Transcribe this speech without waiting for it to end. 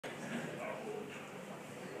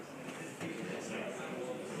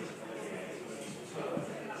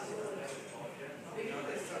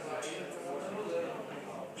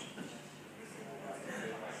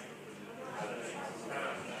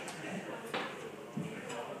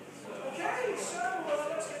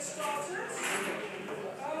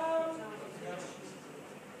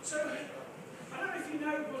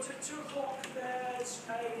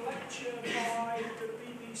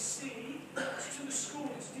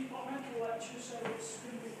so it's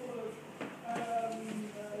going to be full of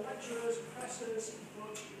lecturers, professors,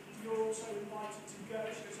 but you're also invited to go,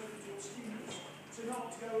 so it's open to your students, so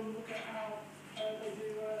not to go and look at how they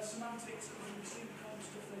do semantics and see the kind of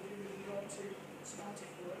stuff they do with regard to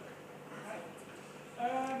semantic work. Okay.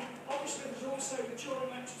 Obviously there's also the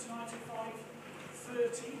children lecture tonight at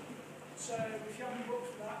 5:30, so if you haven't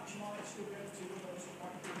booked for that, you might still be able to do those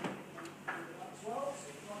that as well,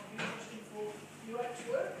 so it might be interesting for UX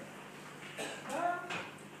work.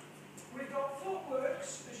 We've got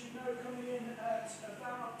ThoughtWorks, as you know, coming in at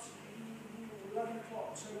about 11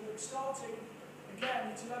 o'clock, so we're starting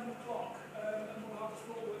again at 11 o'clock, and we'll have a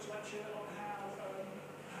ThoughtWorks lecture on how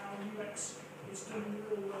UX is done in the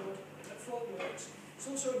real world at ThoughtWorks. It's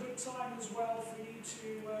also a good time as well for you to,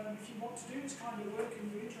 if you want to do this kind of work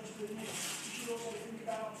and you're interested in it, you should also think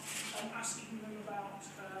about asking them about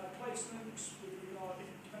placements with regard,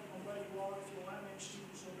 depending on where you are, if you're MH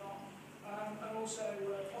students or not, and also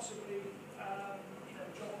possibly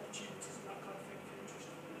job opportunities and that kind of thing if you're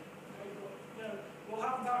interested in it. Okay, but, we'll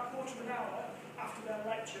have about a quarter of an hour after their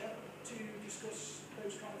lecture to discuss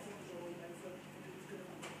those kind of things, or for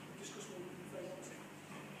discuss what if they want to.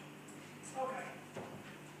 Okay.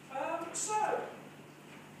 So,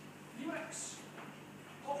 UX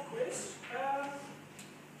pop quiz.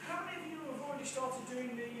 How many of you have already started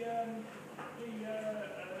doing the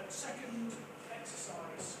second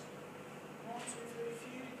exercise? 1, 2, 3, a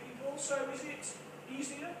few people. So, is it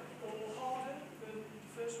easier or harder than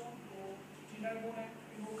the first one, or do you know want to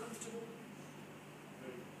be more comfortable?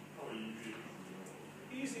 Probably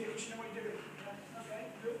easier, because you know what you're doing. Yeah. Okay,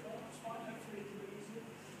 good. Well, that's fine. Hopefully, it'll be easier.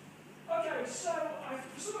 Okay, so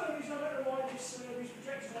for some of these, I don't know why these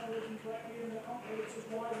projectors aren't working correctly, and I can't really tell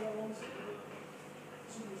why they want it, but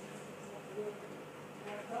some of these don't want to work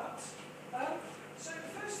like that. So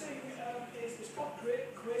the first thing is this pop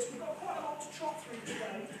quiz. We've got quite a lot to trot through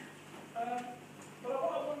today, but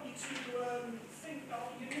what I want you to think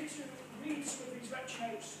about, you need to read some of these lecture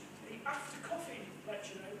notes, the after coffee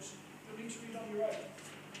lecture notes, you'll need to read on your own.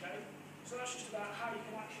 Okay? So that's just about how you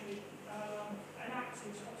can actually enact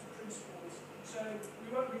these sorts of principles. So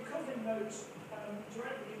we won't be covering those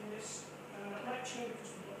directly in this lecture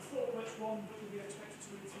because we've got the ThoughtWorks one, but you'll be expected to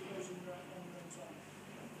read through those on your own time.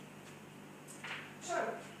 So,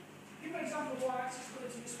 give an example of why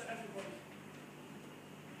accessibility is for everybody.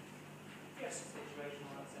 Yes?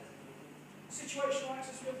 Situational accessibility. Situational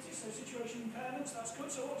accessibility, so situation impairments, that's good.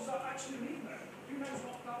 So what does that actually mean though? Who knows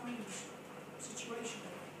what that means?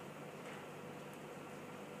 Situational.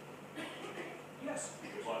 Yes?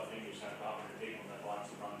 It's like the thing you said about the people that like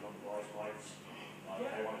to run on boys' bikes. Like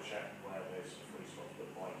Yeah. They want to check where there's free stuff that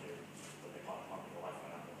bike it, but they can't find the Wi-Fi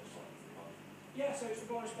app on this one. Yeah, so it's the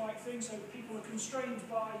boys' bike thing, so people are constrained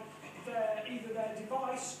by either their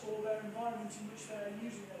device or their environment in which they're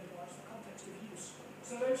using their device, the context of use.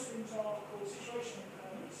 So those things are called situational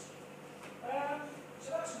impairments. So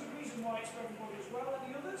that's a good reason why it's for everybody as well.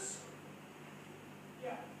 Any others?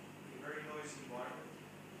 Yeah. A very noisy environment,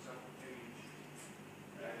 for example, page,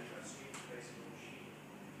 a screen-based machine,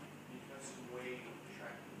 because the way of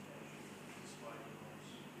tracking attention despite the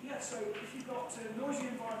noise. Yeah, so if you've got noisy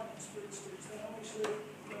environments, for instance, then obviously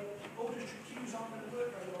auditory cues aren't going to work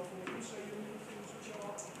very well for you, so you'll need things which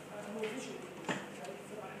are more visual cues, okay,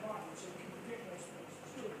 for that environment, so you can predict those things.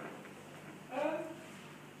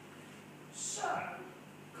 So,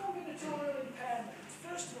 combinatorial impairment.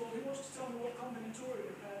 First of all, who wants to tell me what combinatorial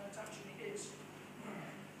impairment actually is?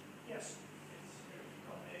 Yes? It's a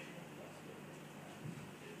combination of possible.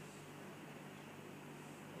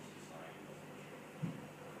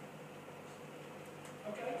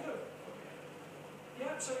 Okay, good.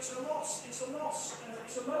 Yeah, so it's a loss, it's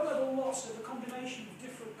a low-level loss of a combination of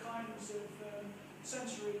different kinds of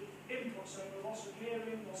sensory input, so a loss of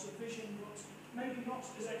hearing, loss of vision, but maybe not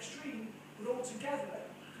as extreme, but altogether,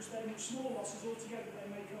 because they're much small losses, altogether they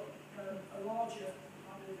make up a larger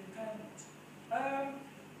kind of impairment.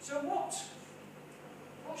 So what's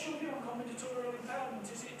your view on combinatorial impairment?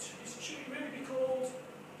 Should it really be called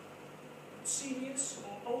seniors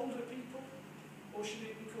or older people, or should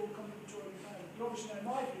it be called combinatorial impairment? You obviously know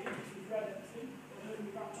my view, if you've read anything, or heard me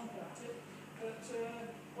back talk about it, but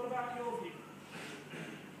what about your view?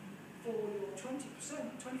 For your 20%, 25%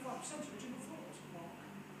 original thought, Mark?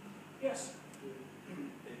 Yes?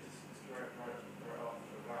 It's correct right off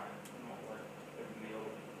the bat, not like openly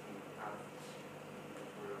old and have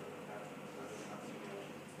tutorial impairment, so that's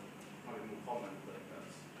probably more common, but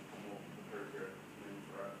that's a more appropriate name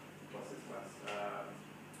for it. Plus it's less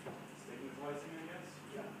stigmatizing, I guess.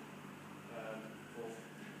 Yeah. For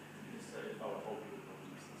just say, oh, old people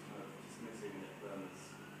problems, it's kind of dismissing it, then it's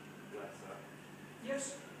less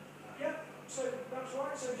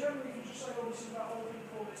that whole thing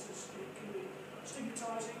called it can be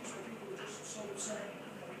stigmatising, so people are just sort of saying,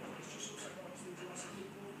 it's just sort of psychology to less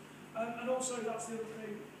people. And also that's the other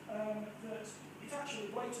thing, that it actually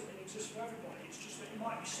blatantly exists for everybody. It's just that it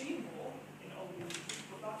might be seen more in older users,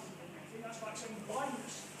 but that doesn't mean anything. That's like saying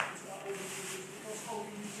blindness is about older users because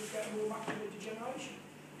older users get more macular degeneration.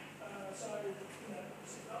 So,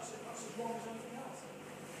 that's as wrong as anything else.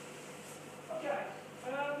 Okay.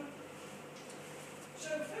 So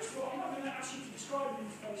first of all, I'm not going to ask you to describe an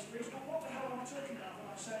interface bridge, but what the hell am I talking about when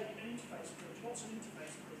I say an interface bridge? What's an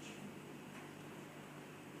interface bridge?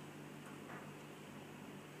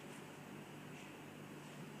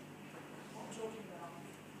 What I'm talking about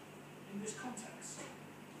in this context.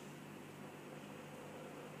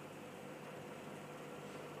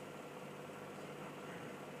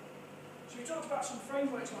 So we talked about some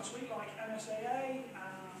frameworks last week, like MSAA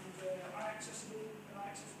and iAccessible and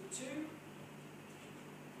iAccessible 2.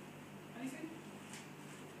 Anything?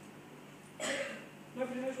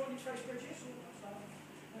 Nobody knows what an interface bridge is?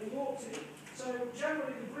 They walked it. So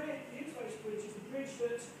generally the interface bridge is the bridge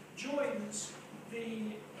that joins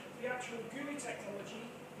the actual GUI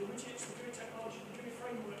technology, which is the GUI technology, the GUI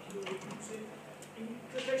framework you're using. In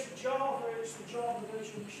the case of Java, it's the Java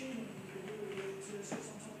virtual machine, it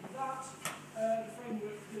sits on top of that. The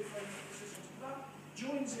framework, the framework that sits on top of that,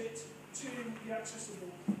 joins it to the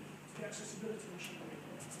accessibility machine.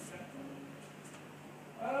 Okay.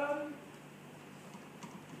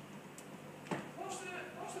 What's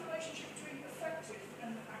the relationship between effective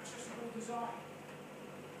and accessible design?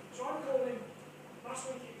 So I'm calling, last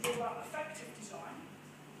week it was all about effective design.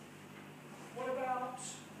 What about,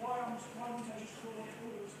 why wouldn't I just call it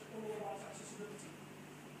all about accessibility?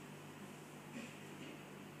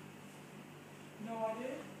 No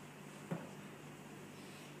idea?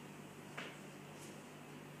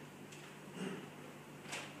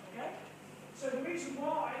 Okay? So the reason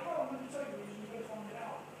why, well, I'm going to tell you the reason, you've got to find it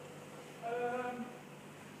out.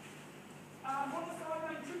 And what are the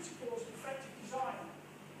 5 main principles of effective design?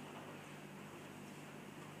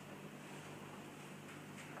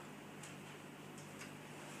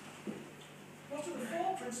 What are the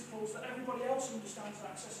 4 principles that everybody else understands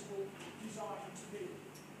accessible design to be?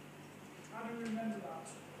 How do we remember that?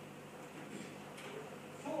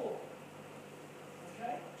 4.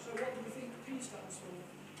 Okay, so what do we think P stands for?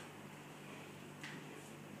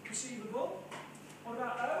 Perceivable. What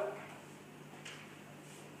about O?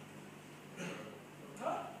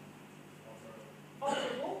 Huh?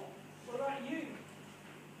 Operable. What about U?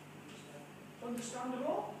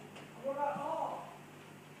 Understandable. And what about R?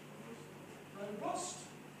 Robust.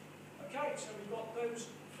 Okay, so we've got those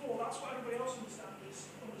 4. That's what everybody else understands.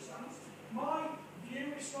 My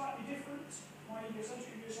view is slightly different. My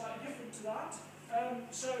egocentric view is slightly different to that.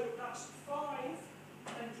 So that's 5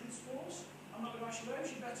 principles. I'm not going to ask you those.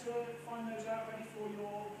 You better find those out ready for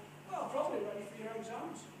your, well, probably ready for your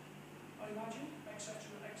exams, I imagine, etc.,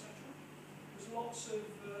 etc. There's lots of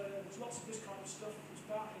this kind of stuff that's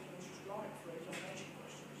bad. You can just write for examination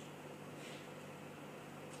questions.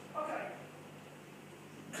 Okay.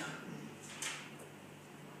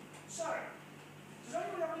 So, does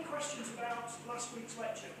anyone have any questions about last week's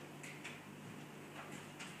lecture?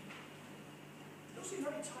 You don't seem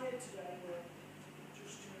very tired today, or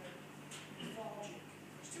just lethargic.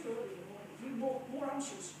 It's too early in the morning. We need more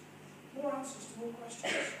answers. More answers to more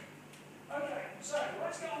questions. Okay, so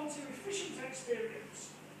let's get on to efficient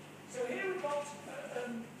experience. So here we've got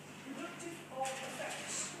productive of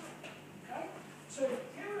effects. Okay? So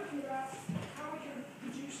here we're looking about how we can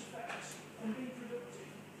produce effects and be productive.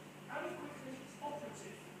 Adequately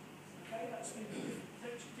operative. Okay, that's the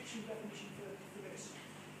dictionary definition for this.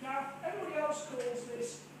 Now, everybody else calls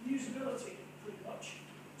this usability, pretty much.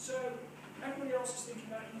 So everybody else is thinking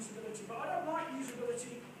about usability, but I don't like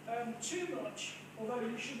usability too much, although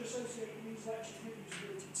you should associate these lectures with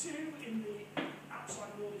usability too in the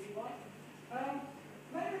outside world, if you like.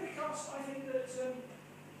 Mainly because I think that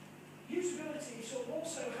usability sort of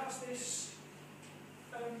also has this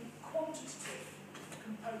quantitative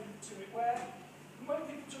component to it, where when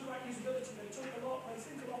people talk about usability, they think a lot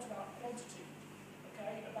about quantity,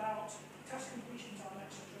 okay, about test completion time,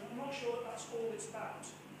 etc. I'm not sure that that's all it's about.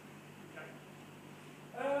 Okay.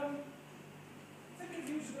 Think of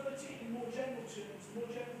usability in more general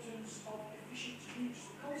terms of efficient use.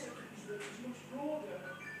 The concept of usability is much broader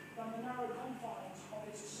than the narrow confines of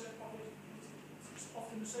it's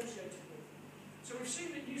often associated with. So we've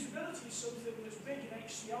seen that usability is something that's big in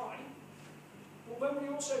HCI, but when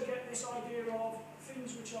we also get this idea of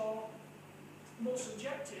things which are more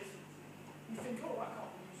subjective, we think, oh, that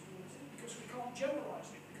can't be usability, because we can't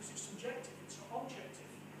generalise it, because it's subjective, it's not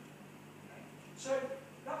objective. Okay? So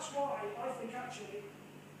that's why I think actually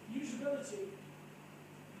usability,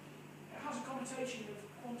 it has a connotation of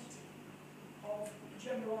quantity, of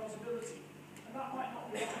generalisability, and that might not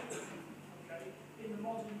be right, okay, in the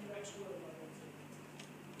modern UX world, I don't think.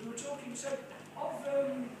 We were talking, so, of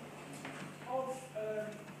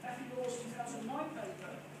FE Law's 2009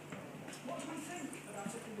 paper, what do we think about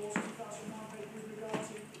FE Law's 2009 paper with regard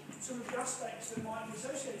to some of the aspects that might be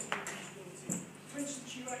associated with usability? For instance,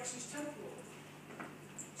 UX is temporal.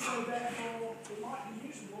 So therefore, it might be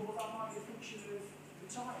usable, but that might be a function of the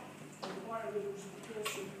time, or the biorhythms of the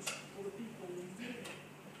persons, or the people who's doing it.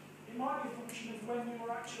 It might be a function of when you were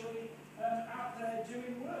actually out there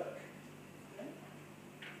doing work. Okay?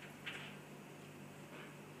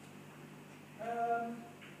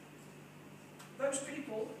 Those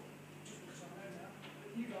people, just because I know now,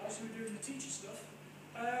 you guys who are doing the teacher stuff,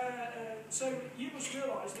 so you must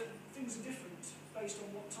realise that things are different based on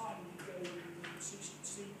what time you go and see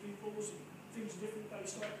pupils, and things are different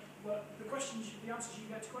based on, well, the answers you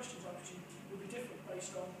get to questions actually will be different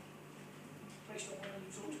based on when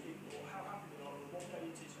you talk to people, or how happy they are, or what day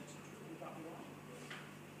it is, etc. Would that be right?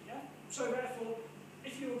 Yeah? So therefore,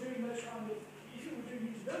 if you were doing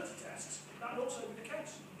usability tests, that would also be the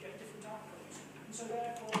case. You get different outcomes. And so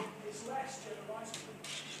therefore, it's less generalisable,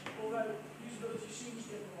 although usability seems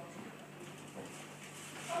generalisable.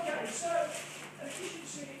 Okay, so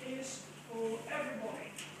efficiency is for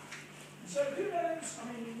everybody. So who knows, I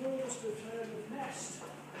mean, you all must have heard of Nest.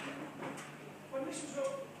 When I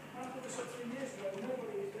put this up 3 years ago,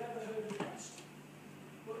 nobody had ever heard of Nest.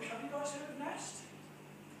 But have you guys heard of Nest?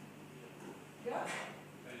 Yeah?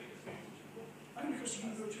 Only because you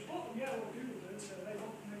can go to book them, yeah, or Google them, so they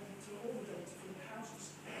want to all the data from the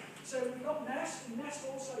houses. So we've got Nest, and Nest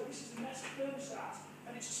also, this is a Nest thermostat,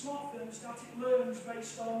 and it's a smart thermostat. It learns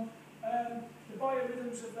based on the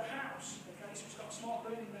biorhythms of the house. Okay, so it's got a smart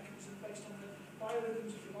learning mechanism based on the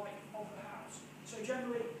biorhythms, if you like, of the house. So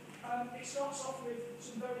generally, it starts off with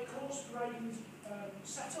some very coarse-grained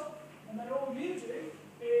setup, and then all you do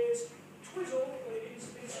is twizzle, is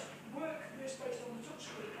work this based on the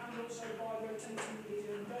touchscreen, and also by rotating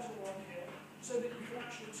the bezel on here, so that you can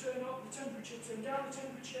actually turn up the temperature, turn down the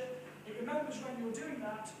temperature. It remembers when you're doing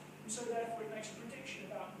that, and so therefore it makes a prediction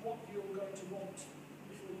about what you're going to want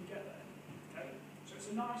before you get there. Okay? So it's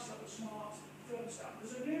a nice little smart thermostat.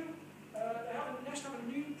 There's a new, Nest have a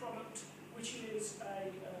new product, which is a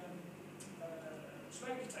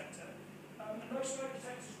smoke detector. And those smoke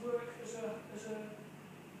detectors work as a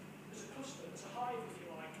cluster, as a hive, if you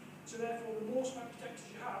like. So therefore, the more smoke detectors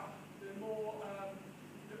you have, the more,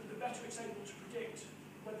 the better it's able to predict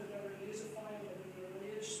whether there really is a fire, whether there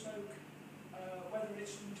really is smoke, whether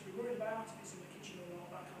it's something to be worried about, if it's in the kitchen or not,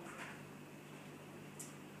 that kind of thing.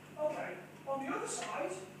 Okay, on the other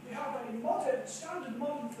side, we have a standard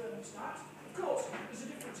modern thermostat. Of course, there's a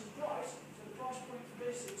difference in price. So the price point for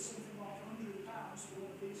this is something like £100 for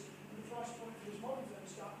one of these, and the price point for this modern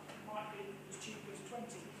thermostat might be as cheap as 20.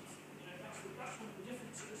 You know, that's one of the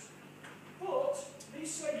differences. But these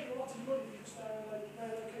save you a lot of money because they're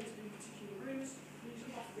located in particular rooms. These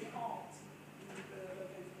often aren't located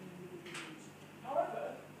in individual rooms.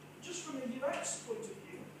 However, just from a UX point of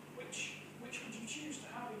view, which would you choose to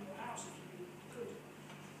have in your house if you could?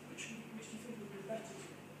 Which do you think would be better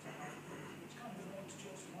to have? It's kind of a nice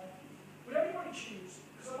choice in my opinion. Would anybody choose,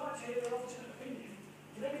 because I'd like to hear their alternate opinion,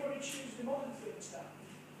 would anybody choose the modern thermostat?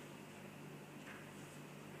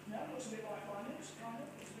 No, it looks a bit like Linux, kind of.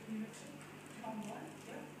 It's a bit Unixy.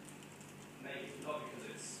 Yeah. Maybe not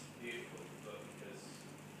because it's beautiful, but because,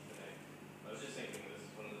 I was just thinking this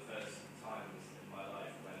is one of the first times in my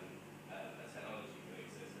life when a technology can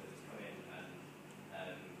exist that has come in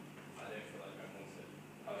and I don't feel like I want to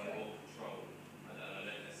have more control. I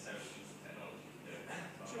don't necessarily use the technology to do it.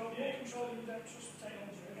 So you have more control and you don't trust the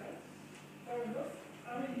technology, okay? Fair enough.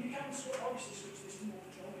 I mean, you can obviously switch this to more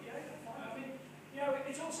control, but yeah, fine. I mean, you know,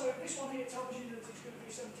 it's also, this one here tells you that it's going to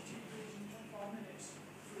be 72 degrees in 25 minutes,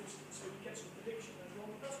 for instance, so you get some prediction as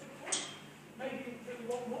well. But that's a good point. Maybe that we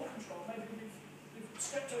want more control. Maybe we've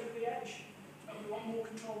stepped over the edge and we want more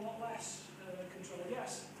control, not less control.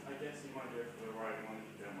 Yes? I guess you might go for the right one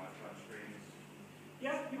if you don't like touch screens.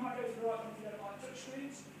 Yeah, you might go for the right one if you don't like touch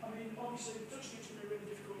screens. I mean, obviously, touch screens can be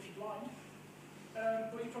really difficult if you're blind.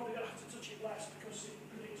 But you're probably going to have to touch it less because it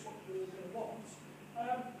predicts what you're going to want.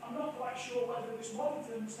 I'm not quite sure whether this modern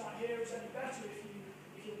thermostat here is any better if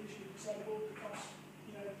you're visually disabled because,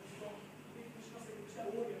 you know, there's no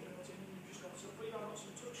audio built in, you've just got some, but you have got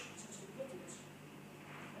some touch sensitive buttons.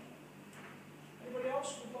 Anybody else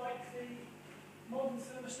would like the modern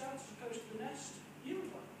thermostat as opposed to the Nest? You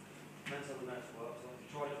would like? Depends how the Nest works. If you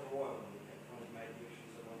tried it for a while, you get kind of automate the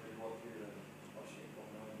issues that already work through them, watching it from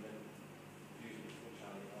and then using its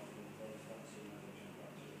functionality rather than first start seeing how they jump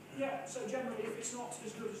back to it. Yeah, so generally if it's not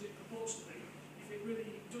as good as it purports to be, if it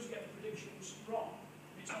really does get the predictions wrong,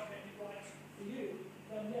 it's not getting it right for you,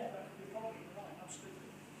 then yeah, that could be a problem, right, absolutely.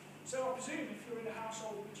 So I presume if you're in a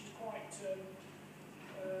household which is quite,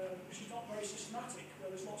 which is not very systematic, where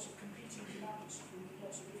there's lots of competing demands from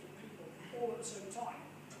lots of different people, all at the same time,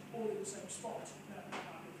 all in the same spot, then that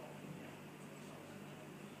might be a problem, yeah.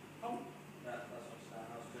 That's what I'm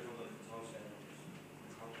saying. I was good on looking at time scale,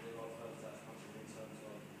 just how they got first that's constantly in terms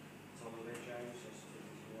of some of the change, so it's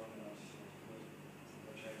really organised,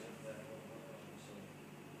 the change up there, so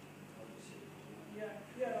obviously.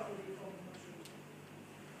 Yeah, that would be a problem, actually.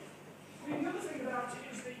 I mean, the other thing about it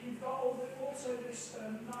is that you've got also this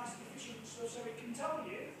nice efficient stuff, so it can tell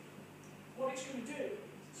you what it's going to do.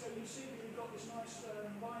 So you see that we've got this nice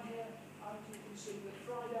line here, and you can see that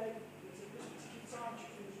Friday is at this particular time,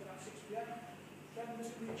 which is about 6 p.m. Then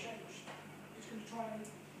there's going to be a change. It's going to try and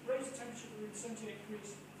raise the temperature to 78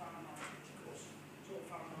 degrees Fahrenheit, which of course is all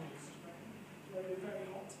Fahrenheit, it's very, very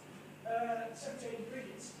hot. 78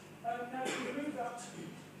 degrees. Now you can remove that, you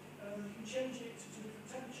can change it to a different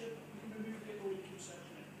temperature, you can remove it or you can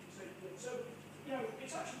circle it. So, you know,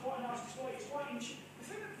 it's actually quite a nice display. It's quite the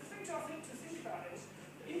thing to think about is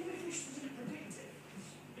that even if this wasn't predictive,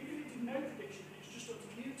 even if it did no prediction, it's just up to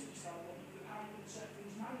you to decide how you can set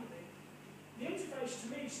things manually. The interface to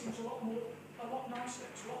me seems a lot nicer,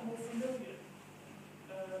 it's a lot more familiar.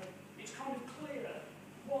 It's kind of clear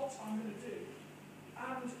what I'm going to do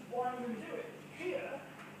and why I'm going to do it. Here,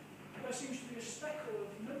 there seems to be a speckle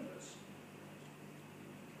of numbers.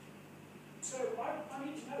 So I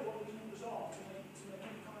need to know what these numbers are to make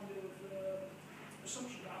any kind of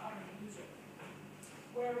assumption about how I'm going to use it.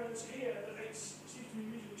 Whereas here, it seems to be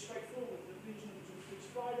reasonably straightforward that these numbers are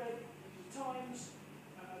this Friday, these are the times,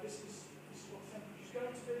 this is what the temperature is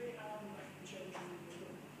going to be, and I can change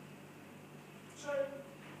the. So,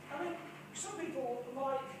 I mean, some people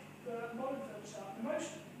like the modern thermostat.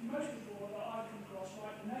 Most people that I've come across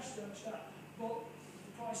like the Nest thermostat, but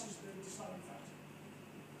the price is the deciding factor.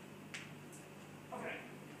 Okay.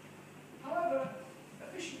 However,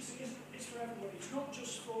 efficiency is for everybody. It's not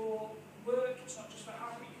just for work, it's not just for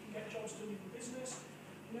how quick you can get jobs done in the business.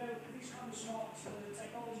 You know, these kind of smart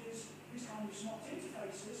technologies, these kind of smart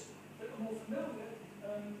interfaces that are more familiar,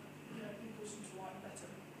 you know, people seem to like better.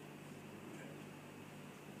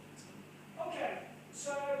 Okay,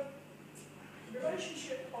 so the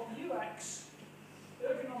relationship of UX,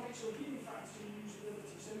 ergonomics or human factors and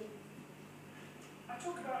usability. So I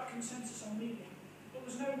talk about consensus on meaning, but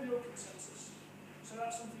there's no real consensus. So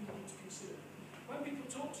that's something you need to consider. When people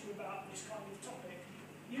talk to you about this kind of topic,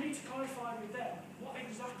 you need to clarify with them what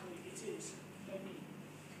exactly it is they mean.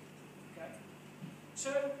 Okay?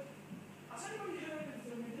 So, has anybody heard of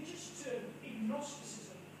the religious term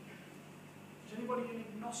agnosticism? Is anybody an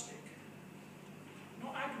agnostic?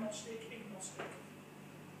 Not agnostic, agnostic.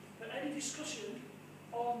 That any discussion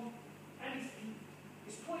on anything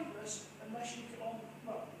is pointless unless you can,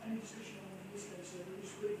 any discussion on, in this case,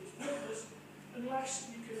 religious belief is pointless unless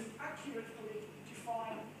you can accurately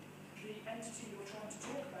define the entity you're trying to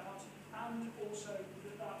talk about, and also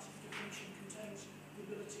that definition contains the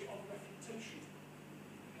ability of refutation.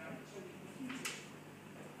 Okay? So you can refute it.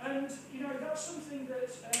 And, you know, that's something that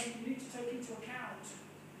you need to take into account,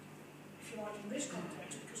 if you like, in this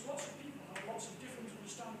context, because lots of people have lots of different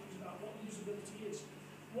understandings about what usability is,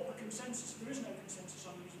 what the consensus, there is no consensus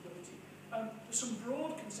on usability. There's some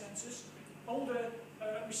broad consensus. Older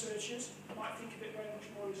researchers might think of it very much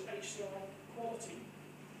more as HCI quality.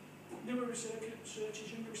 Newer researchers,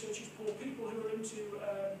 younger researchers, poor people who are into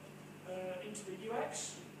the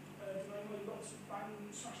UX, you've got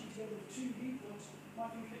smashing together the two viewpoints, might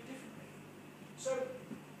think of it differently. So,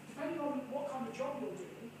 depending on what kind of job you're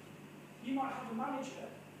doing, you might have a manager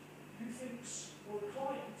who thinks, or a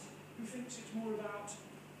client who thinks it's more about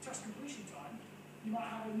task completion time. You might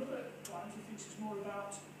have another client who thinks it's more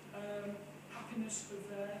about happiness of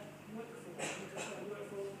their workforce, because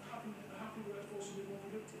a happy workforce will be more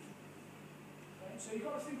productive. Okay? So you've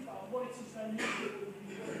got to think about what it is they need to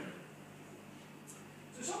do.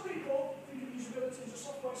 So some people think of usability as a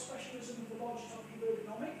software specialism of the larger topic of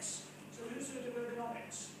ergonomics. So who's heard of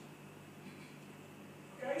ergonomics?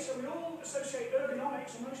 Okay, so we all associate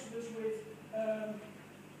ergonomics, or most of us, with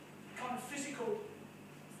kind of physical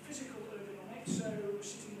ergonomics. So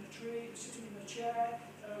sitting in a tree, sitting in a chair,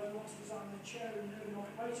 we want to design the chair in an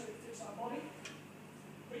ergonomic way so it fits our body.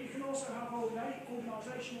 But you can also have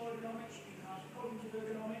organisational ergonomics, you can have cognitive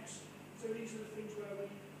ergonomics. So these are the things where we,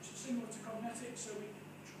 similar to cognitive, so we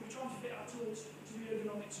we're trying to fit our tools to the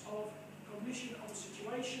ergonomics of cognition, of a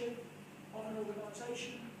situation, of an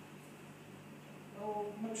organisation, or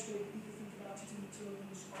mostly people think about it in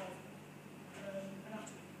terms of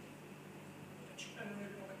anatomy, an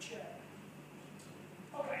ergonomic chair.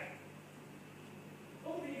 Okay.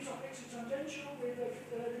 All the topics are tangential, with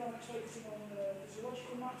ergonomics focusing on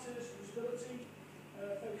physiological matters, usability,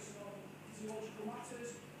 focusing on physiological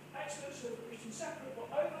matters. Experts have written separate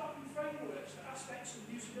but overlapping frameworks for aspects of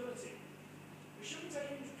usability. We should be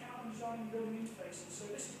taking into account when designing building interfaces,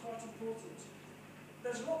 so this is quite important.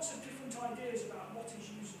 There's lots of different ideas about what is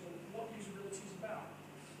usable and what usability is about.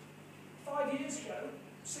 5 years ago,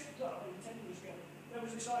 10 years ago, there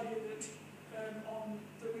was this idea that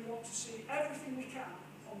that we want to see everything we can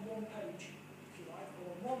on one page, if you like,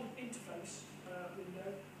 or on one interface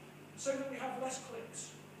window, so that we have less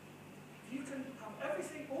clicks. If you can have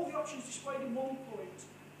everything, all the options displayed in one point,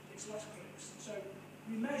 it's less clicks. So if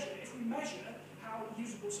we measure how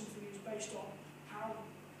usable something is based on how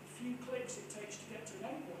few clicks it takes to get to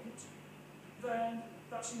an endpoint, then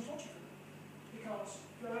that seems logical. Because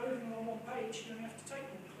if you have everything on one page, you only have to take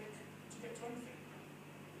one click to get to anything.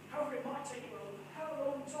 However, it might take you a hell of a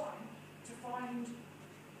long time to find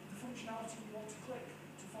the functionality you want to click,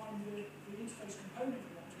 to find the interface component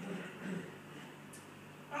you want to click.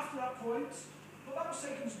 After that point, well, that was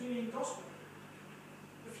taken as being gospel.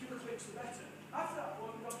 The fewer clicks, the better. After that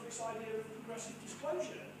point, we got to this idea of progressive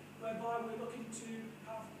disclosure, whereby we're looking to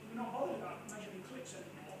have, we're not bothered about measuring clicks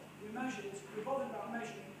anymore. We're bothered about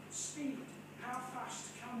measuring speed. How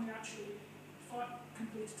fast can we actually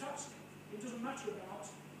complete a task? It doesn't matter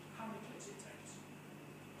about how many clicks it takes.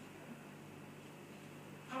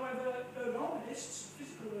 However, ergonomists,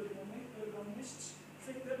 physical ergonomists,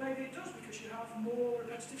 think that maybe it does because you have more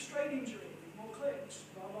repetitive strain injury, more clicks,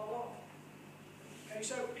 blah, blah, blah. Okay,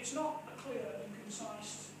 so it's not a clear and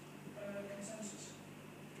concise consensus.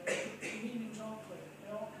 Okay? The meanings aren't clear, they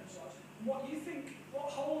aren't concise. And what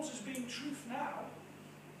holds as being truth now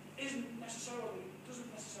doesn't necessarily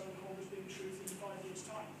hold as being truth in 5 years'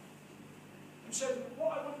 time. And so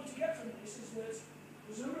what I want you to get from this is that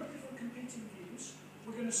there's a number of different competing views.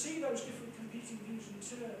 We're going to see those different competing views and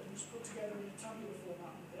terms put together in a tabular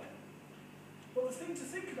format there. But the thing to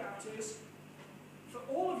think about is, for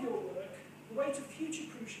all of your work, the way to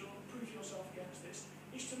future-proof yourself against this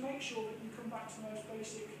is to make sure that you come back to the most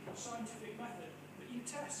basic scientific method, that you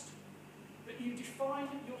test, that you define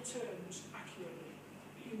your terms accurately,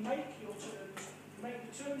 that you make your terms, make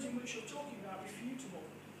the terms in which you're talking about refutable,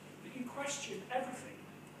 that you question everything.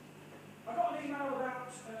 I got an email about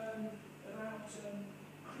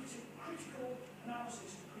critical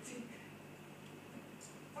analysis, critique.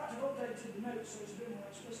 In fact, I've updated the notes so it's a bit more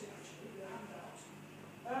explicit actually, the handout.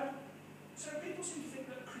 So people seem to think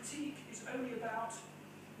that critique is only about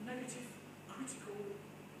negative, critical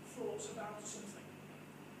thoughts about something.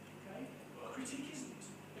 Okay? But a critique isn't.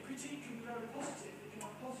 A critique can be very positive. It can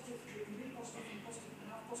have positive, it can be positive and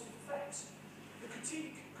have positive effects. The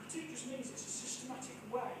critique just means it's a systematic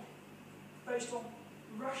way based on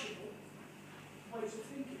rational ways of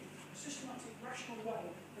thinking, a systematic, rational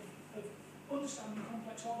way of understanding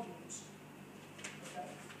complex arguments.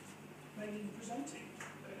 Okay? Maybe presenting,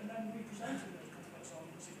 and then representing those complex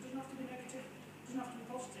arguments. It doesn't have to be negative, it doesn't have to be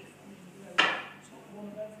positive. I mean, it's not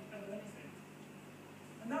one of anything.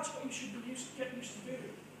 And that's what you should get used to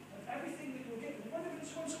doing. And everything that you're given, when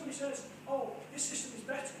somebody says, oh, this system is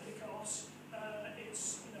better because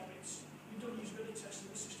you've done usability tests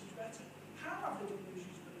and this system is better. How have they done those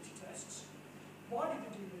usability tests? Why did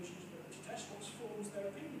they do those usability tests? What forms their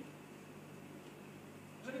opinion?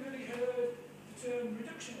 Has anybody heard the term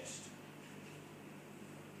reductionist?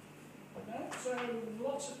 No? So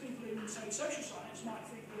lots of people in, say, social science might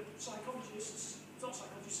think that psychologists,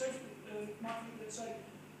 might think that, say,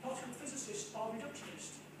 particle physicists are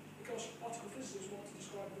reductionist, because particle physicists want to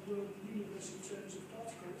describe the world of the universe in terms of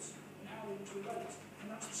particles and how they interrelate, and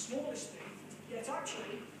that's the smallest thing. Yet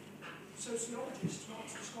actually, sociologists want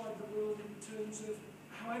to describe the world in terms of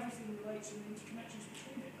how everything relates and the interconnections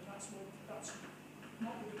between it, and that's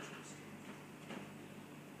not reductionist.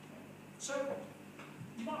 So,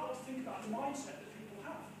 you might want to think about the mindset that people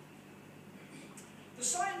have. The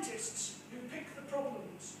scientists who pick the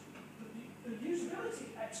problems, the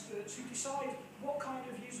usability experts who decide what kind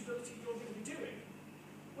of usability you're going to be doing,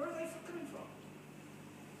 where are they coming from?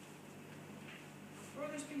 Where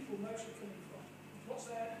are these people mostly coming from? What's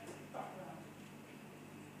their background?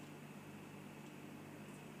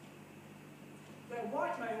 They're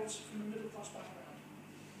white males from a middle-class background.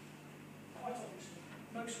 Quite obviously,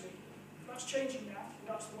 mostly. That's changing now, but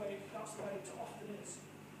that's the way it often is.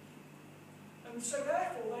 And so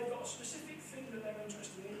therefore they've got a specific thing that they're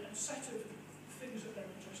interested in, and a set of things that they're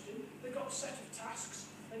interested in. They've got a set of tasks,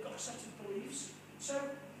 they've got a set of beliefs. So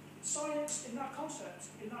science in that concept,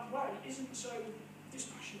 in that way, isn't so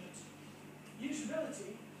dispassionate.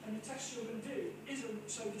 Usability and the tests you're going to do isn't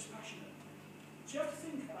so dispassionate. So you have to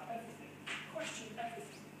think about everything, question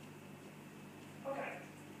everything. Okay.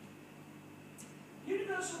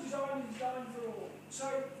 Universal design is design for all.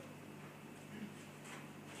 So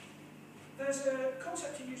there's a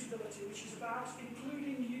concept of usability which is about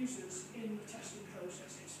including users in the testing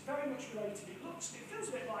process. It's very much related. It feels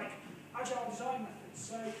a bit like agile design methods.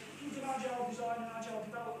 So you've done agile design and agile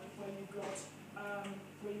development where you've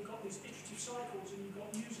got these iterative cycles and you've got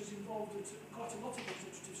users involved in quite a lot of these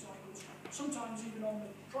iterative cycles. Sometimes even on the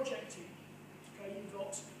project team, okay, you've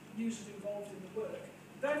got users involved in the work.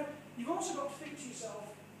 Then you've also got to think to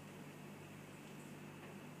yourself,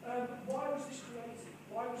 why was this created?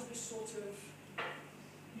 Why was this sort of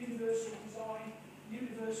universal design,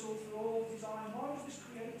 universal for all design, why was this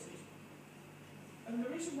created? And the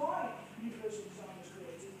reason why universal design was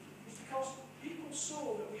created is because people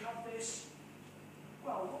saw that we had this,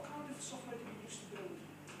 well, what kind of software did we used to build?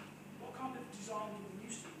 What kind of design did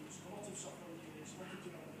we used to use? A lot of software engineers, a lot of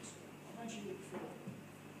developers. I mentioned it before.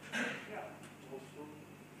 Yeah.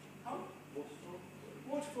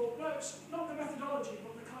 Waterfall. No, it's not the methodology,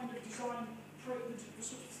 but the kind of design, the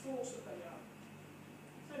sort of thoughts that they have.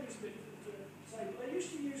 Maybe it's a bit difficult to say, but they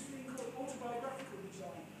used to use the thing called autobiographical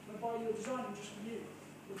design, whereby you're designing just for you,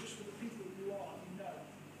 or just for the people you are and you know.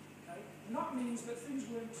 Okay? And that means that things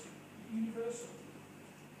weren't universal.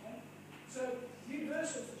 Okay? So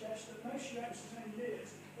universal suggests that most UX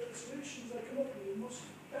engineers, that the solutions they come up with must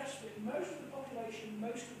best fit most of the population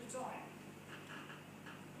most of the time.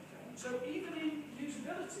 So even in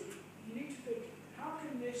usability, you need to think, how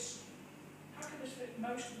can this fit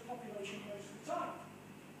most of the population most of the time?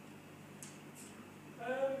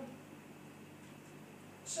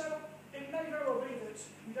 So it may very well be that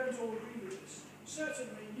we don't all agree with this.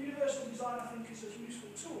 Certainly, universal design I think is a useful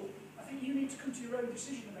tool. I think you need to come to your own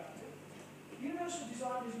decision about it. Universal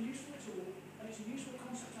design is a useful tool and it's a useful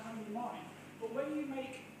concept to have in mind. But when you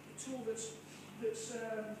make a tool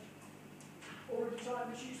or a design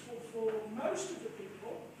that's useful for most of the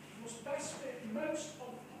people, must best fit most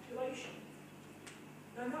of the population,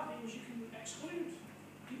 then that means you can exclude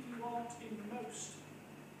people who aren't in the most.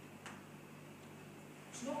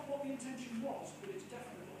 It's not what the intention was, but it's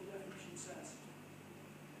definitely what the definition says.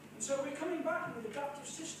 And so we're coming back with adaptive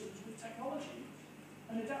systems with technology,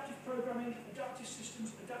 and adaptive programming, adaptive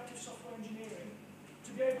systems, adaptive software engineering,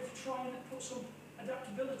 to be able to try and put some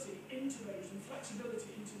adaptability into those and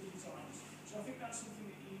flexibility into the designs. So I think that's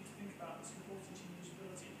something that you need to think about that's important in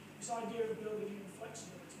usability. This idea of building in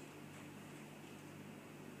flexibility.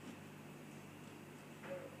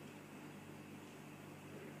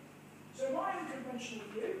 So my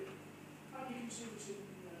unconventional view, and you can see this in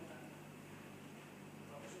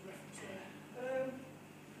that was a reference there.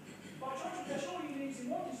 By trying to address all your needs in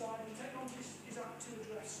one design, the technology is apt to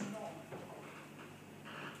address none.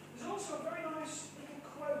 There's also a very nice little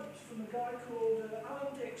quote from a guy called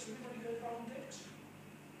Alan Dix. Everybody heard of Alan Dix?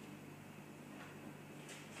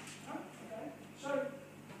 No? Okay. So,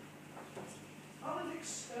 Alan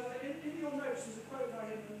Dix, in your notes, there's a quote by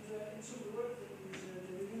him and in some of the work that he was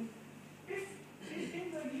doing. If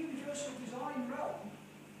in the universal design realm,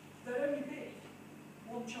 there'd only be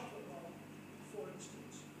one chocolate bar, for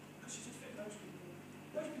instance, because it would fit most people.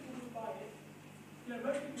 Most people wouldn't buy it. You know,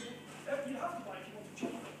 most people, you have to buy it if you want a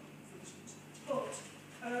chocolate, for instance. But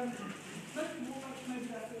most people will make maybe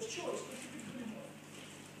their first choice, but it's a good enough.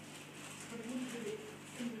 But it wouldn't be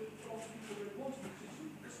what a lot of people really want it,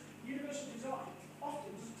 because universal design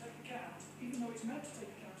often doesn't take account, even though it's meant to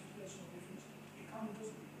take account of personal difference, it kind of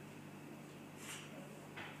doesn't.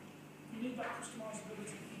 You need that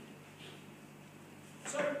customizability.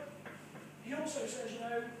 So, he also says, you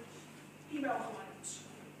know, email clients.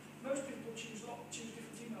 Most people choose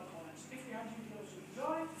different email clients. If we had universal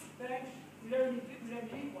design, then we only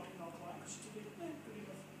need one email client because it's good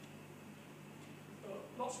enough. But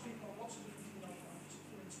lots of people have lots of different email clients,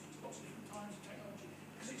 for instance, lots of different kinds of technology.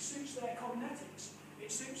 Because it suits their cognetics,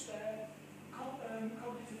 it suits their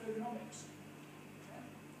cognitive ergonomics. Okay?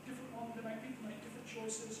 Different ones, people make different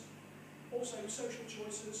choices. Also social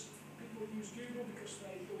choices. People use Google because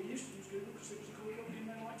or used to use Google because it was a cool company and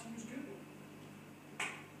they like to use Google.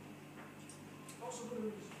 Lots of other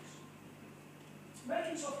reasons.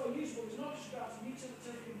 Making software usable is not just about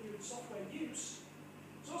utility and software use.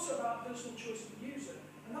 It's also about personal choice of the user.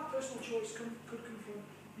 And that personal choice could come from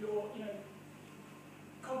your,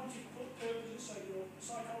 cognitive purposes, so your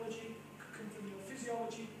psychology, could come from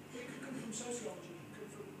physiology, it could come from sociology, it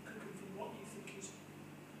could come from what you think is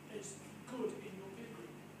good in your peer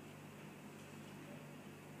group.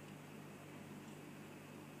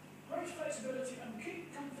 Great flexibility and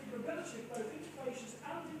configurability of both interfaces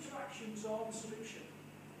and interactions are the solution.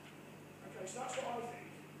 Okay, so that's what I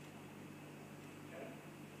think. Okay.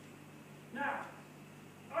 Now,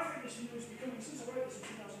 I think this view is becoming, since I wrote this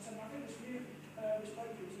in 2010, I think this view, this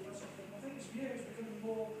paper is about something, I think this view is becoming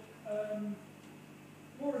more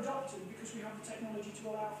adopted because we have the technology to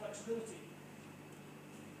allow flexibility.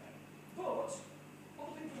 Okay. But,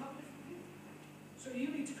 other people have a different view. So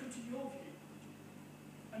you need to come to your view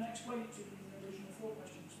and explain it to them in the original 4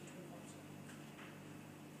 questions for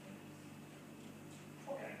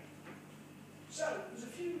 25%. Okay. So, there's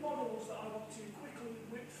a few models that I want to quickly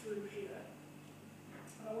whip through here.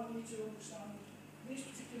 And I want you to understand these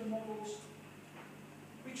particular models.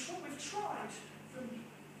 We've tried from the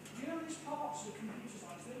earliest parts of computer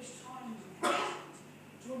science, the earliest times of computer science,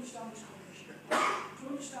 to understand this cognition, to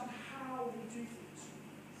understand how we do things.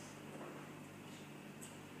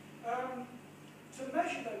 To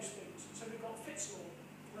measure those things, so we've got Fitts law,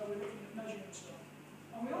 where we're looking at measuring stuff.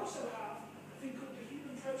 And we also have a thing called the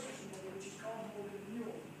human processing model, which is Carl-Morgan and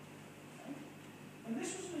Newell. Okay? And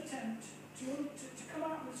this was an attempt to come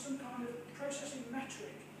out with some kind of processing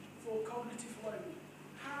metric for cognitive load.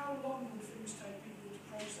 How long will things take people to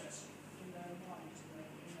process in their minds, in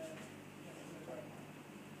their brain?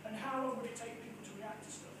 And how long would it take people to react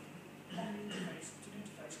to stuff on the interface, to the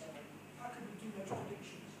interface level? How could we do those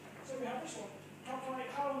predictions? So we have this one. Calculate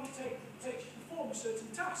how long it takes to perform a certain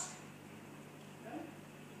task. Okay?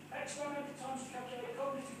 X amount of times to calculate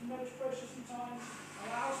cognitive and motor processing time,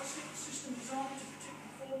 allows the system design to predict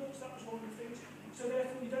performance, that was one of the things. So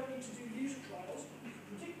therefore you don't need to do user trials, you can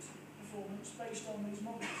predict performance based on these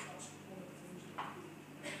models. That's one of the things that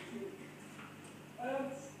we do.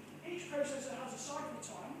 Each processor has a cycle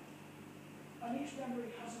time, and each memory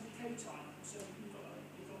has a decay time. So you've got a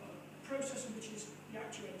processor which is the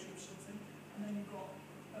actuator of something, and then you've got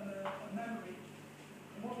a memory,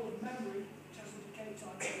 a model of memory which has the decay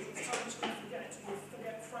time. So the time it's going to forget, it will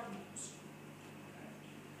forget fragments. Okay.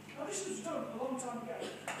 Now this was done a long time ago,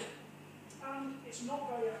 and it's not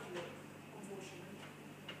very accurate, unfortunately.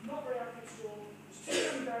 Not very accurate at all. There's too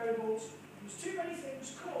many variables, there's too many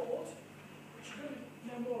things called, which you're going to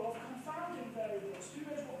know more of, confounding variables. Who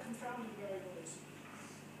knows what confounding variable is?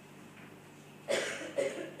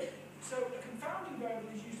 So a confounding variable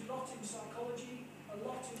is used a lot in psychology, a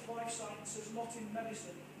lot in life sciences, a lot in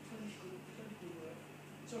medicine, clinical work.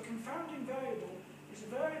 So a confounding variable is a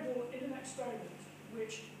variable in an experiment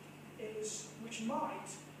which might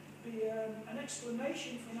be an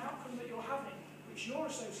explanation for an outcome that you're having, which you're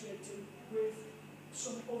associating with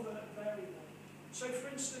some other variable. So for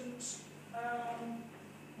instance,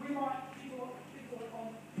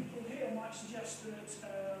 people here might suggest that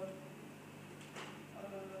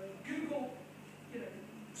Google,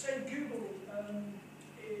 say Google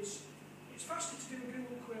it's faster to do a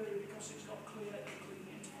Google query because it's got clean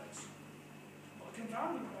interface. But a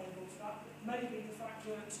confounding variable to that may be the fact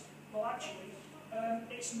that, well actually,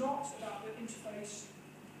 it's not about the interface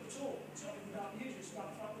at all. It's not even about the user, it's about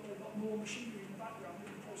the fact that they've got more machinery in the background that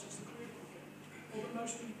can process the query quicker. Or that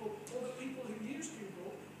people who use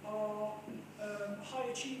Google are high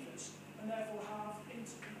achievers and therefore have big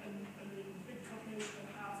companies and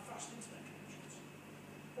have fast internet connections.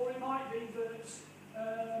 Or it might be that,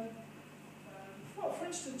 well, for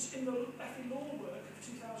instance, in the FE law work of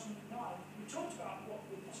 2009, we talked about what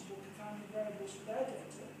were possible confounding variables for their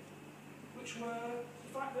data, which were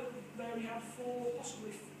the fact that they only had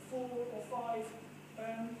possibly four or five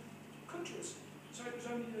countries. So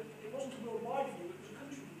it wasn't a worldwide view, it was a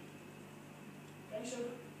country view. Okay,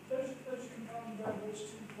 so those are confounding variables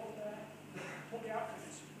to what the outcome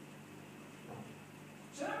is.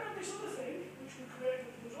 So then we had this other thing, which we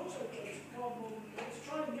created, which was also created, cardboard, to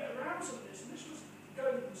try and get around some of this, and this was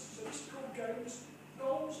GOES. So this is called GOES,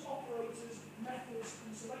 Goals, Operators, Methods,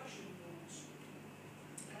 and Selection Rules.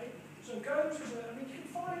 Okay, so GOES is you can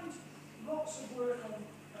find lots of work on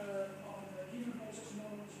human process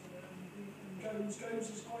models and GOES.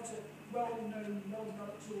 GOES is quite a well-known,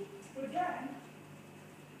 well-developed tool. But again,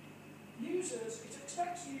 it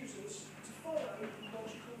expects users to follow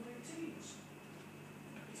logical routines.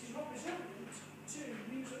 It is not resilient to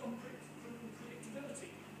user unpredictability.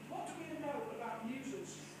 What do we know about users?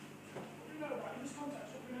 What do we know about, in this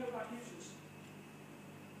context, what do we know about users?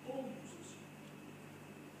 All users.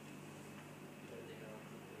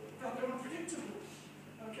 That they're unpredictable.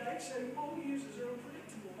 Okay, so all users are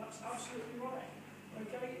unpredictable. That's absolutely right.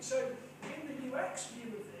 Okay, so in the UX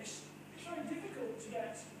view of this, it's very difficult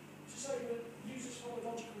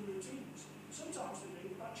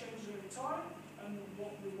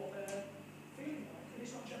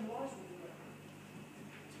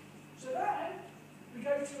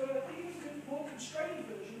to an even more constrained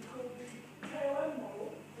version called the KLM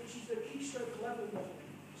model, which is the keystroke level model.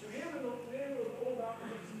 So here we're all about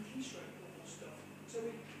predicting keystroke level stuff. So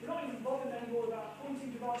we're not even bothering anymore about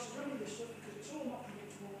pointing devices or any of this stuff because it's all not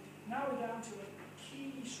predictable. Now we're down to a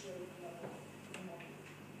keystroke level model.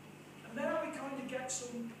 And there we kind of get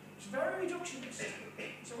some, it's very reductionist.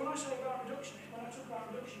 So when I say about reductionist, when I talk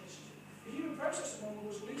about reductionist, the human processor model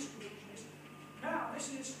was least reductionist. Now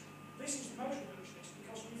this is the most reductionist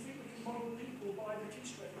because we think we can model people by the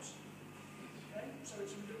keystrokes. Okay? So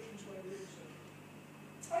it's a reductionist way of doing so.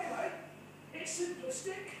 Anyway, it's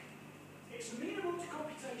simplistic, it's amenable to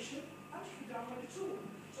computation, and you can download a tool.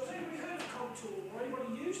 So has anybody heard of COMP tool or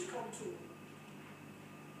anybody used COMP tool?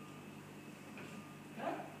 No?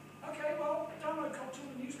 Okay, well, download COMP tool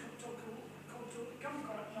and use COMP tool. It can be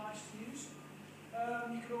quite nice to use.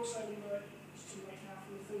 You could also, it's too late now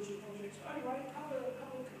for the third year project. But anyway, have a look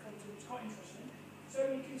at COMP tool, it's quite interesting. So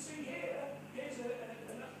you can see here, here's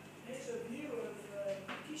a view of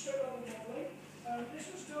keystroke level modeling. This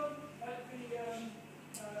was done at the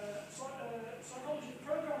Psychology of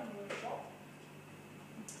Programming workshop.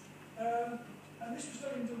 And this was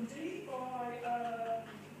done in Dundee by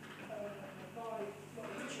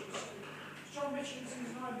Richards. John Richards is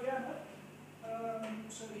an IBMer.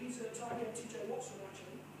 So he's a target TJ Watson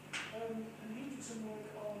actually. And he did some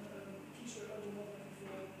work on keystroke level modeling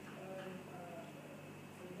for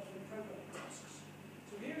modeling programming tasks.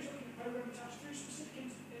 So here he's looking at programming tasks through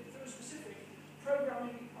a specific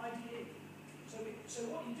programming IDE. So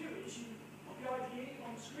what you do is you put the IDE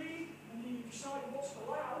on the screen and you decide what's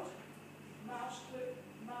allowed. Mouse click,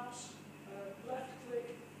 left click,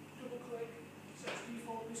 double click, set to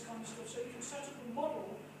default, this kind of stuff. So you can set up a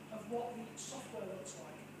model of what the software looks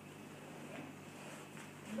like. Okay.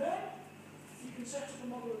 And then you can set up a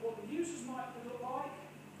model of what the users might look like,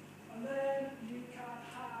 and then you can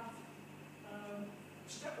have a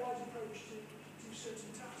stepwise approach to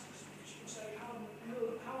certain tasks. You can say how long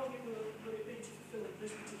it will it be to fulfill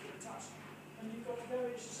this particular task. And you've got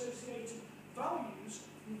various associated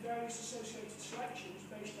values and various associated selections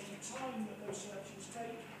based on the time that those selections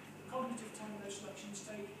take, the cognitive time those selections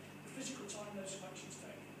take, the physical time those selections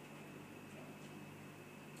take.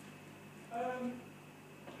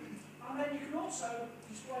 And then you can also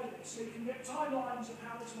display this, so you can get timelines of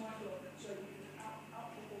how this might look, so you can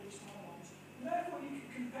output all these timelines. And therefore you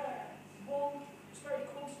can compare one, it's very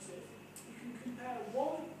quantitative, you can compare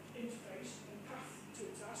one interface and path to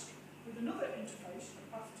a task with another interface and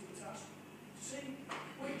path to a task to see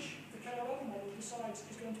which the KLM model decides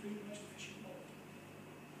is going to be the most efficient model.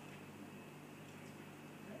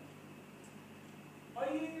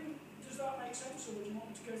 Okay. Does that make sense, or would you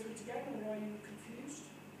want me to go through it again, or are you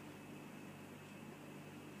confused?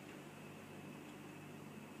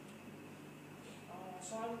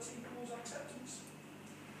 Silence equals acceptance.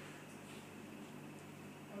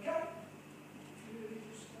 Okay?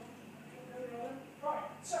 Right,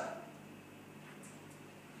 so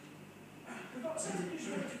we've got a set of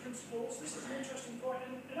usability principles. This is an interesting point,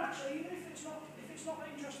 and actually, even if it's not that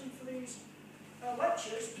interesting for these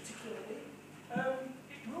lectures particularly,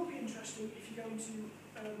 it will be interesting if you go into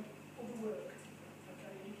other work,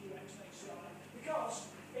 okay, in UX and HCI, because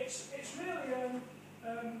it's really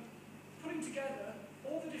putting together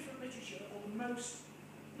all the different literature, or the most,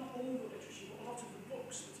 not all the literature, but a lot of the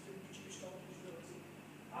books that have been produced on usability,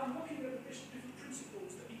 and looking at the different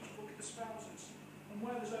principles that each book espouses and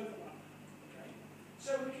where there's overlap. Okay?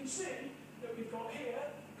 So we can see that we've got here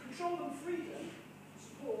control and freedom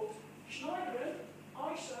support Schneider,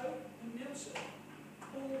 ISO, and Nielsen.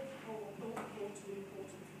 All to be important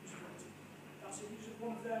for usability. That's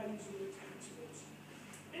one of their usability principles.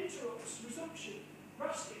 Interrupts, resumption,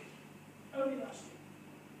 RASTing, only RASTing.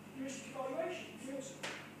 Heuristic evaluation, Nielsen.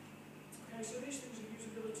 Okay, so these things are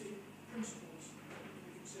usability principles that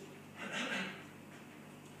we can see.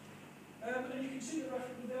 And you can see the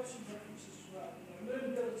some references as well.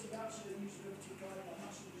 Learnability, that's a usability guideline,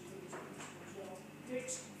 that's a usability principle as well.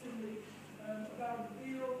 Git, Finley, about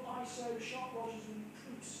Beal, ISO, Sharp, Rogers, and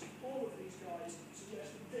Proust, all of these guys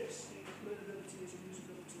suggest that this is learnability as a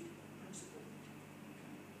usability principle.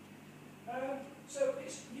 So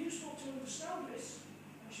it's useful to understand this,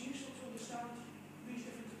 and it's useful to understand these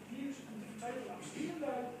different views and different overlaps. Even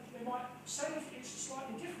though they might say it's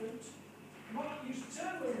slightly different, they might not use the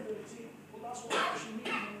term learnability, but that's what they actually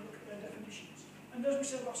mean when we look at their definitions. And as we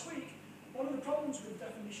said last week, one of the problems with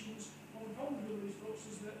definitions, one of the problems with these books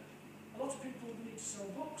is that a lot of people need to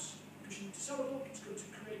sell books. Because you need to sell a book, it's good to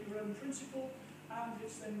create your own principle, and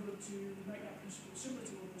it's then good to make that principle similar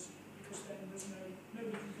to others, because then there's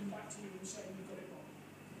nobody can come back to you and say you've got it wrong.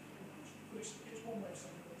 But it's just one way of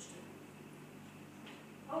saying works too.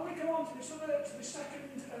 And we come on to this second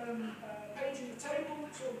page in the table.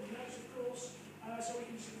 It's all the notes, of course. So we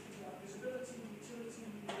can see things like visibility, utility,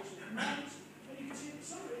 use of commands. And you can see that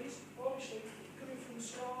some of these are obviously coming from the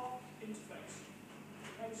star interface.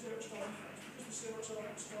 Okay, the zero star interface. Because the zero star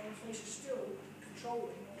interface is still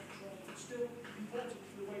controlling, not controlling. It's still important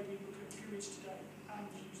for the way we look at GUIs today and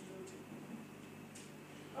usability.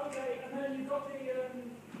 Okay, and then you've got the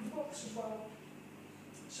books as well.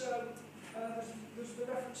 So there's the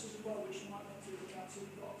references as well, which you might want to look at. So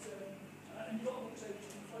you've got and you've got the books able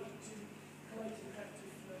to collate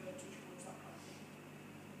effective touch points, that kind of thing.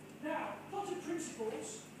 Now, plotted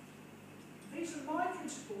principles. These are my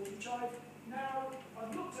principles, which I've looked at.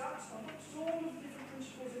 I've looked at all of the different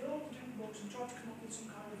principles in all the different books and tried to come up with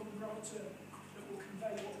some kind of umbrella term that will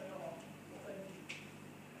convey what they are, what they mean.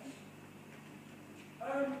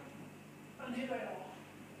 Okay. And here they are.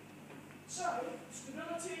 So,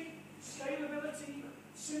 stability, scalability,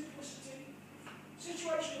 simplicity.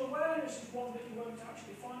 Situational awareness is one that you won't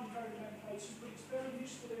actually find in very many places, but it's very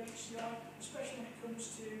useful in HCI, especially when it comes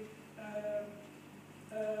to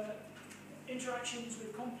interactions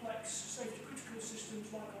with complex safety critical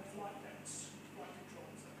systems like on flight decks, flight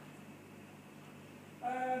controls.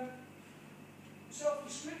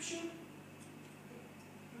 Self-description,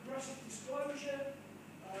 progressive disclosure,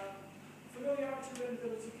 familiarity,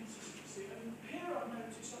 learnability, consistency. And here I've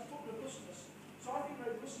noticed I've put robustness. So I think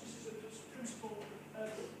robustness is a principle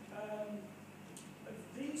of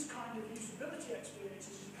these kind of usability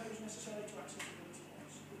experiences as opposed necessarily to accessibility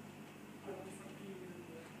ones. I have a different view.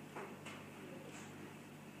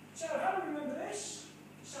 So how do we remember this?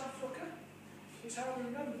 Sam Flucker is how we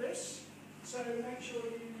remember this. So make sure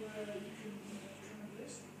you can just remember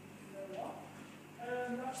this. There we are.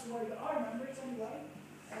 That's the way that I remember it anyway.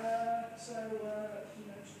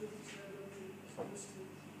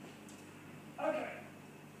 Okay.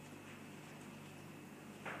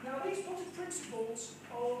 Now these plotted principles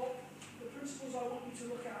are the principles I want you to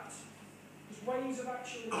look at as ways of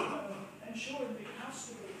actually ensuring that you have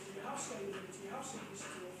stability, you have scalability, you have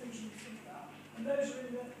simplicity, or things you think about. And those are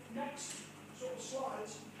in the next sort of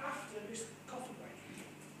slides after this coffee break.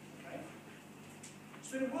 Okay?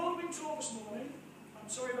 It's been a whirlwind tour this morning. I'm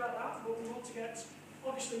sorry about that, but we want to get,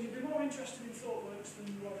 obviously you'll be more interested in ThoughtWorks than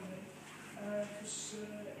you are in me, because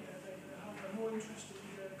they have a more interesting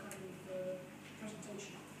kind of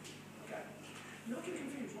presentation. Okay. You're looking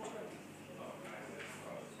confused, what's going on?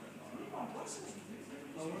 You want glasses?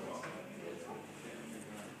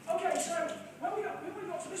 Okay, so when we got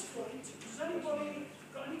to this point, has anybody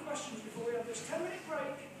got any questions before we have this 10-minute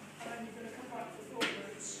break, and then you're going to come back to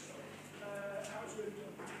ThoughtWorks, how it's really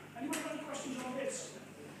done? Anybody got any questions on this?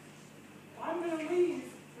 I'm going to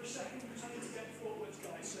leave for a second because I need to get ThoughtWorks,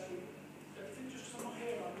 guys, so I think just because I'm not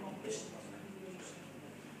here, I'm not listening.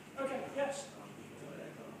 Okay, yes?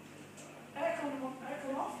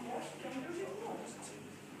 Aircon off, yes? Can you do it on?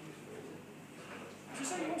 Did you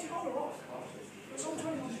say you want it on or off? It's on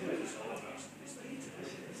 21 degrees. It's the heater.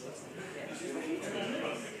 It's the heater.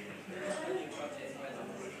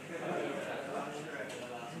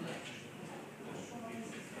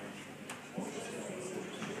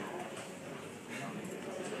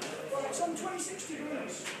 Well, it's on 26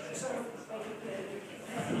 degrees. So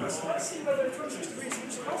let's see whether 26 degrees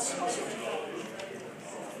is possible.